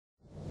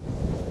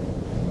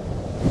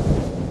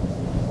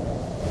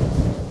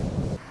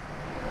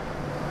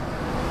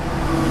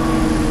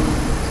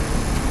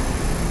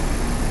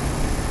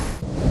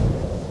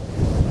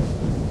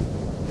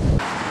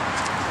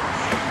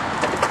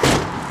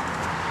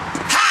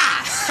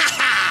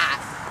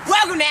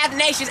Welcome to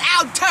Athanasius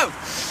Auto.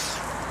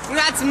 We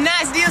got some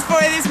nice deals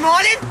for you this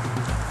morning.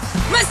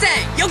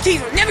 Mustang, your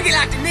keys will never get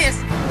locked in this.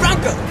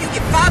 Bronco, you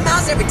get 5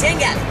 miles every 10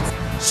 gallons.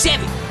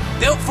 Chevy,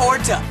 built for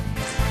it tough.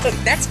 Look,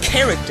 that's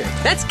character.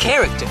 That's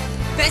character.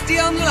 Best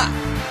deal on the lot.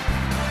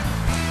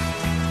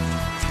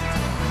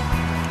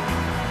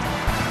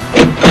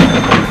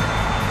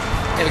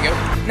 There we go.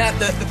 Now,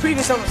 the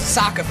previous one was a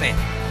soccer fan.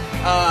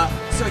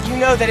 So you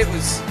know that it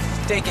was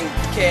taken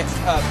care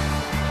of.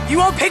 You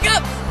want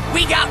pickup?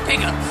 We got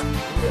pickups.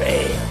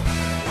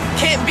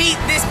 Can't beat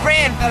this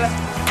brand, fella.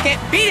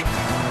 Can't beat it.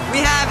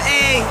 We have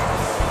a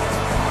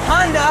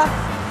Honda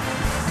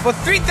for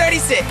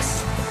 $336.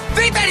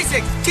 $336.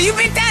 Can you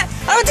beat that?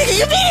 I don't think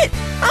you can beat it.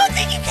 I don't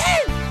think you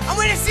can. I'm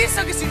wearing a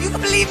seersucker suit. You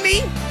can believe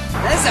me?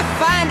 Now, this is a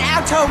fine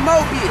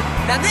automobile.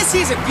 Now this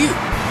here's a Butte.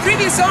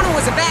 Previous owner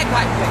was a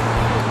bagpipe player.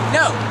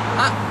 No,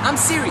 I'm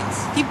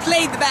serious. He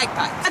played the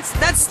bagpipe.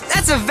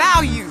 That's a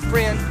value,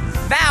 friend.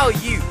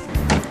 Value.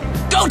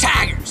 Go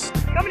Tigers!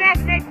 Coming at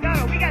Athanasius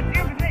Auto, we got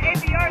 0%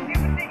 APR, 0%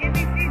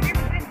 NBC,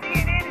 0%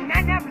 CNN, and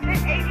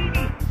 99%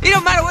 ADD. It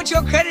don't matter what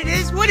your credit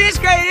is. What is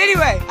credit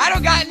anyway? I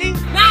don't got any.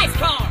 Nice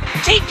car,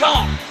 cheap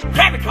car,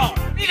 crappy car.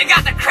 Even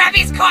got the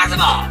crappiest cars of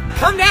all.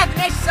 Come to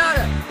Athanasius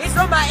Auto. It's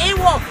run by Ann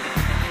Walker,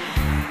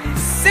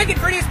 second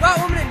prettiest white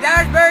woman in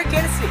Dyersburg,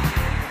 Tennessee.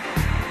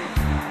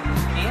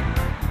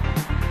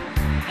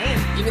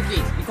 Ann, give me the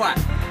keys. Be quiet.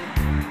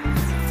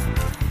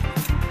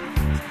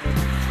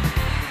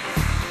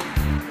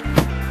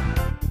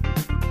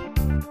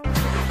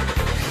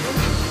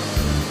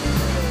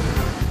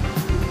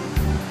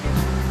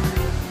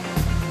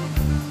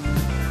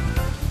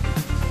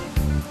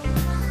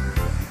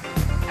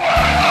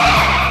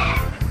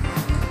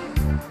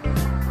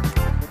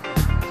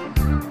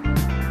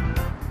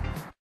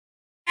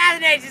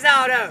 Athanasius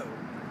Auto.